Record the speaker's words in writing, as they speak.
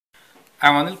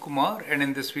I'm Anil Kumar, and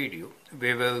in this video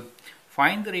we will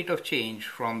find the rate of change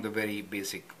from the very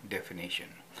basic definition.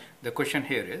 The question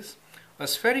here is, a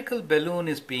spherical balloon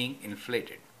is being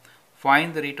inflated.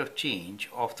 Find the rate of change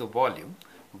of the volume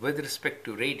with respect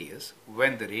to radius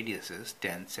when the radius is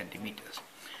 10 centimeters.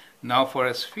 Now for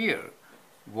a sphere,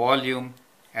 volume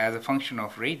as a function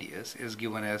of radius is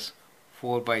given as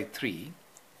 4 by 3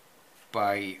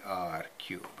 pi r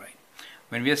cube, right?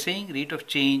 When we are saying rate of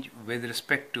change with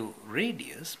respect to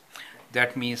radius,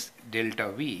 that means delta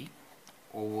V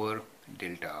over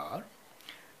delta R,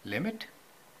 limit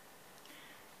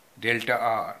delta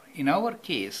R. In our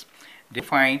case,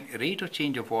 define rate of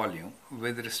change of volume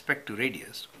with respect to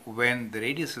radius when the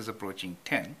radius is approaching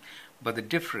 10, but the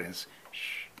difference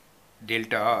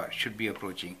delta R should be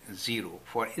approaching 0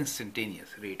 for instantaneous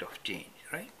rate of change,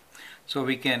 right? So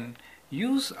we can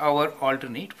use our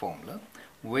alternate formula,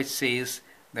 which says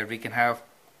that we can have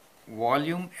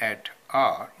volume at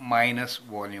R minus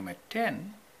volume at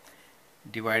 10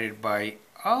 divided by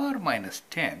R minus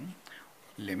 10,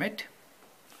 limit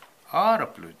R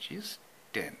approaches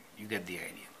 10. You get the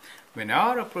idea. When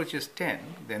R approaches 10,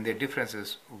 then the difference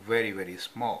is very, very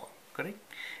small, correct?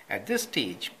 At this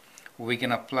stage, we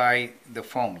can apply the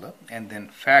formula and then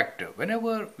factor.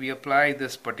 Whenever we apply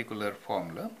this particular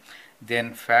formula,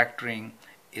 then factoring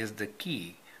is the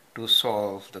key to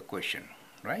solve the question,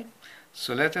 right?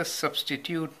 So let us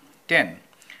substitute 10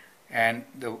 and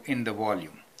in the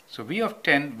volume. So V of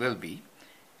 10 will be,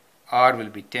 R will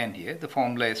be 10 here. The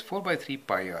formula is 4 by 3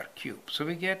 pi r cube. So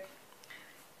we get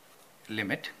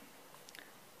limit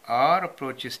R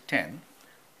approaches 10,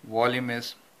 volume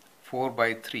is 4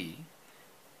 by 3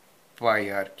 pi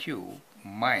r cube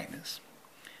minus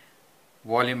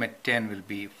volume at 10 will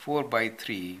be 4 by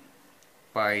 3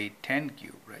 pi 10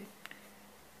 cube, right?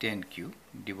 10 cube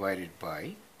divided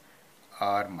by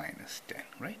R minus 10,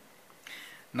 right?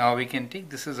 Now we can take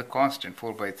this as a constant,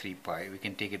 4 by 3 pi. We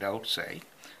can take it outside.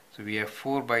 So we have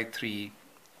 4 by 3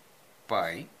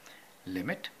 pi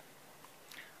limit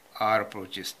R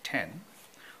approaches 10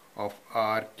 of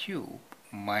R cube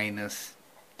minus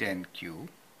 10 cube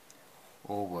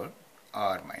over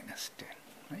R minus 10,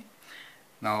 right?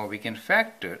 Now we can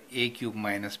factor A cube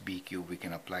minus B cube. We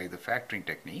can apply the factoring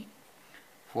technique.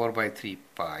 4 by 3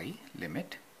 pi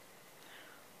limit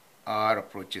R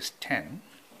approaches 10,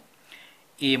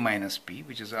 A minus B,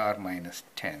 which is R minus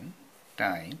 10,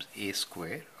 times A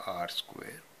square R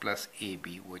square plus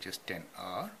AB, which is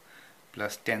 10R,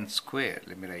 plus 10 square,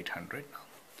 let me write 100 now,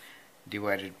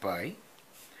 divided by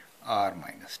R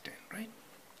minus 10, right?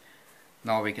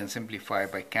 Now we can simplify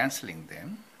by cancelling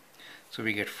them. So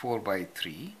we get 4 by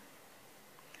 3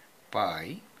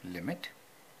 pi limit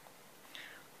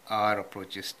R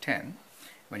approaches 10.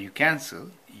 When you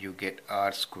cancel, you get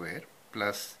R square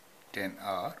plus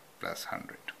 10R plus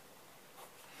 100.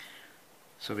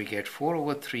 So we get 4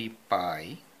 over 3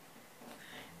 pi.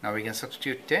 Now we can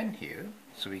substitute 10 here.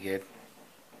 So we get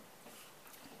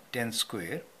 10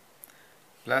 square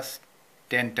plus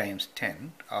 10 times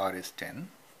 10, R is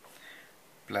 10,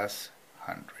 plus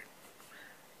 100.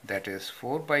 That is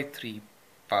 4 by 3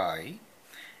 pi,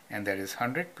 and that is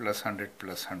 100 plus 100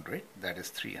 plus 100, that is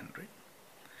 300,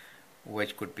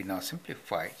 which could be now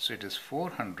simplified. So it is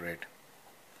 400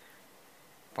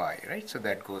 pi, right? So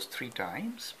that goes 3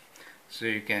 times. So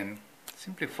you can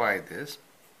simplify this.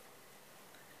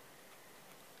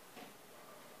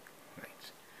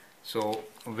 Right. So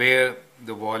where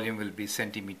the volume will be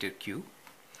centimeter cube,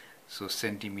 so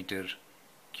centimeter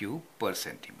cube per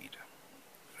centimeter,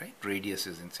 right? Radius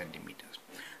is in centimeters.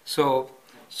 So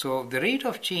the rate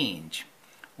of change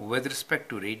with respect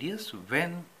to radius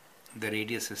when the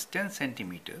radius is 10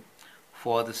 centimeter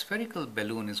for the spherical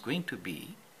balloon is going to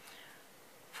be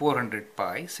 400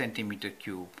 pi centimeter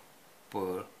cube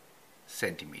per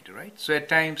centimeter, right? So at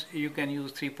times you can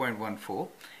use 3.14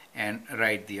 and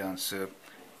write the answer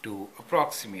to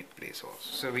approximate place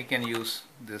also. So we can use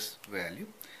this value.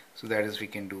 So that is, we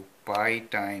can do pi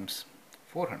times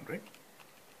 400.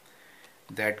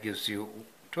 That gives you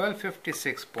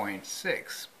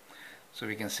 1256.6. So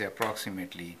we can say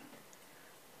approximately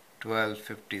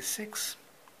 1256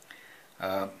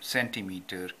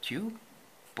 centimeter cube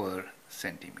per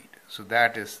centimeter. So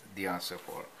that is the answer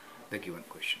for the given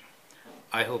question.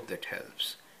 I hope that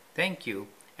helps. Thank you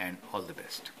and all the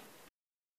best.